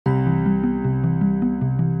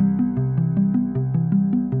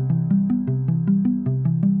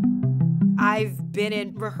I've been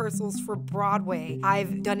in rehearsals for Broadway.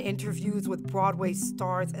 I've done interviews with Broadway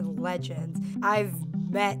stars and legends. I've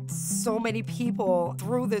met so many people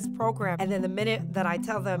through this program. And then the minute that I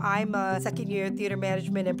tell them I'm a second-year theater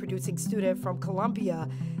management and producing student from Columbia,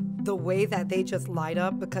 the way that they just light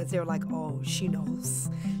up because they're like, oh, she knows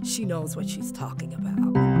what she's talking about.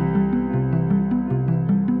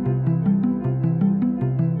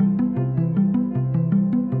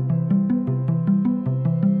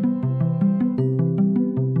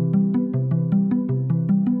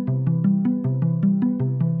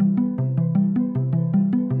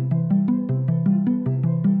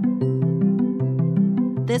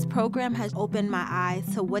 This program has opened my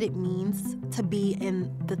eyes to what it means to be in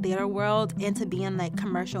the theater world and to be in like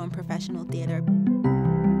commercial and professional theater.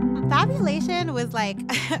 Fabulation was like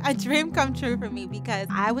a dream come true for me because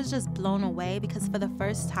I was just blown away because for the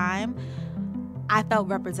first time, I felt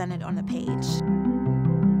represented on the page.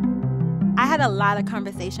 I had a lot of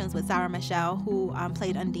conversations with Sarah Michelle, who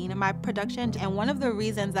played Undine in my production, and one of the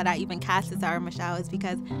reasons that I even casted Sarah Michelle is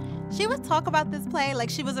because she would talk about this play like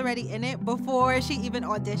she was already in it before she even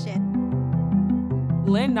auditioned.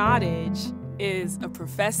 Lynn Nottage is a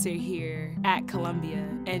professor here at Columbia,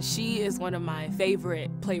 and she is one of my favorite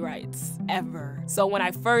playwrights ever. So when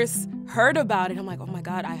I first heard about it, I'm like, oh my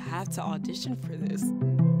God, I have to audition for this.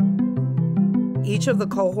 Each of the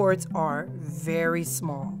cohorts are very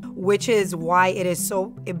small, which is why it is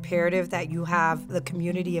so imperative that you have the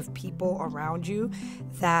community of people around you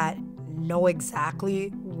that know exactly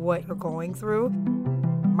what you're going through.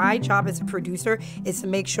 My job as a producer is to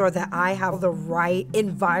make sure that I have the right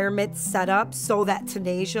environment set up so that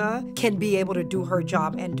Tanasia can be able to do her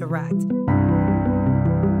job and direct.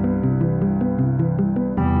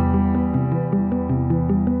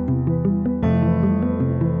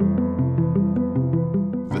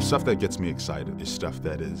 The stuff that gets me excited is stuff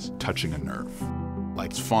that is touching a nerve. Like,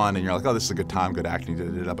 it's fun, and you're like, oh, this is a good time, good acting,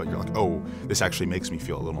 but you're like, oh, this actually makes me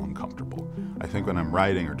feel a little uncomfortable. I think when I'm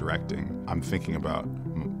writing or directing, I'm thinking about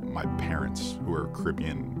my parents who are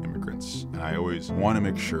Caribbean immigrants, and I always want to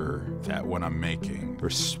make sure that what I'm making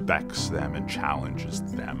respects them and challenges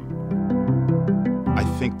them. I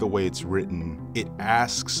think the way it's written, it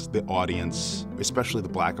asks the audience, especially the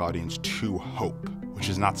Black audience, to hope, which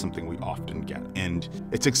is not something we often get. And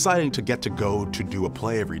it's exciting to get to go to do a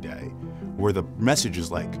play every day where the message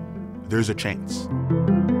is like, there's a chance.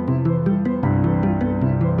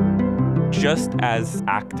 Just as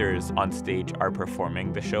actors on stage are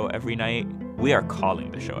performing the show every night, we are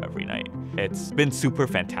calling the show every night. It's been super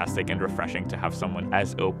fantastic and refreshing to have someone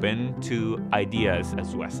as open to ideas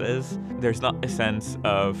as Wes is. There's not a sense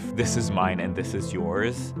of this is mine and this is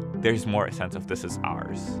yours. There's more a sense of this is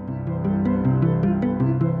ours.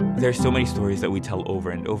 There's so many stories that we tell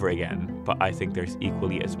over and over again, but I think there's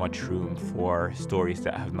equally as much room for stories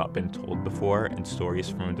that have not been told before and stories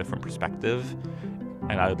from a different perspective.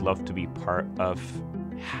 And I would love to be part of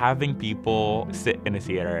having people sit in a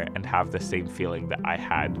theater and have the same feeling that I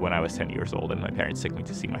had when I was 10 years old and my parents took me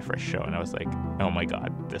to see my first show, and I was like, oh my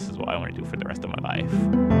God, this is what I want to do for the rest of my life.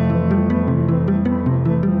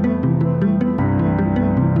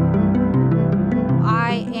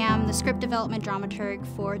 I am the script development dramaturg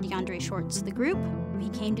for DeAndre Short's The Group. He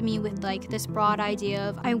came to me with like this broad idea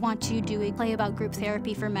of, I want to do a play about group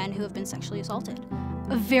therapy for men who have been sexually assaulted.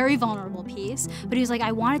 A very vulnerable piece, but he was like,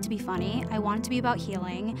 I want it to be funny, I want it to be about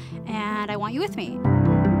healing, and I want you with me.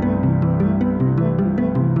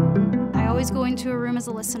 I always go into a room as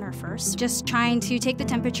a listener first, just trying to take the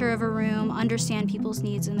temperature of a room, understand people's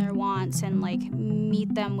needs and their wants, and like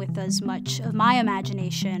meet them with as much of my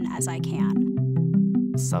imagination as I can.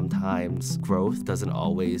 Sometimes growth doesn't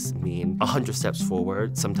always mean 100 steps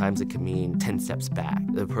forward. Sometimes it can mean 10 steps back.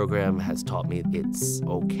 The program has taught me it's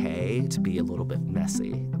okay to be a little bit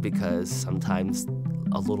messy because sometimes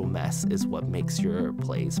a little mess is what makes your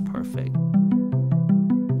plays perfect.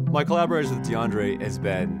 My collaboration with DeAndre has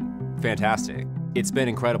been fantastic. It's been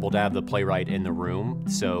incredible to have the playwright in the room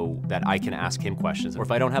so that I can ask him questions. Or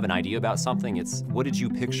if I don't have an idea about something, it's, what did you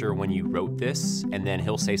picture when you wrote this? And then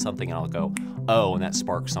he'll say something and I'll go, oh, and that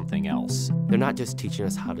sparks something else. They're not just teaching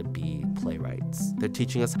us how to be playwrights. They're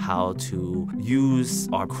teaching us how to use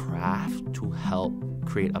our craft to help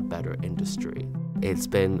create a better industry. It's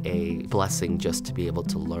been a blessing just to be able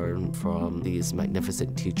to learn from these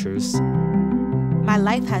magnificent teachers. My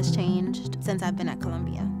life has changed since I've been at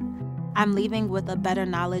Columbia. I'm leaving with a better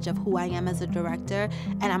knowledge of who I am as a director,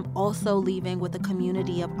 and I'm also leaving with a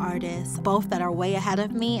community of artists, both that are way ahead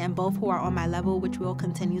of me and both who are on my level, which will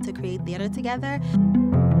continue to create theater together.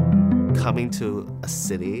 Coming to a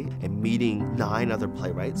city and meeting 9 other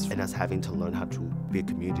playwrights and us having to learn how to be a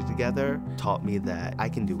community together taught me that I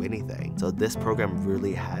can do anything. So this program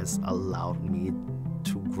really has allowed me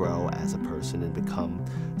to grow as a person and become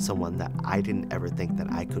someone that I didn't ever think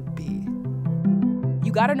that I could be.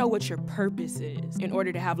 You gotta know what your purpose is in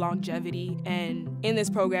order to have longevity, and in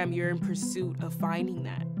this program, you're in pursuit of finding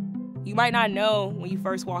that. You might not know when you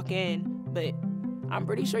first walk in, but I'm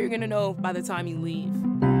pretty sure you're gonna know by the time you leave.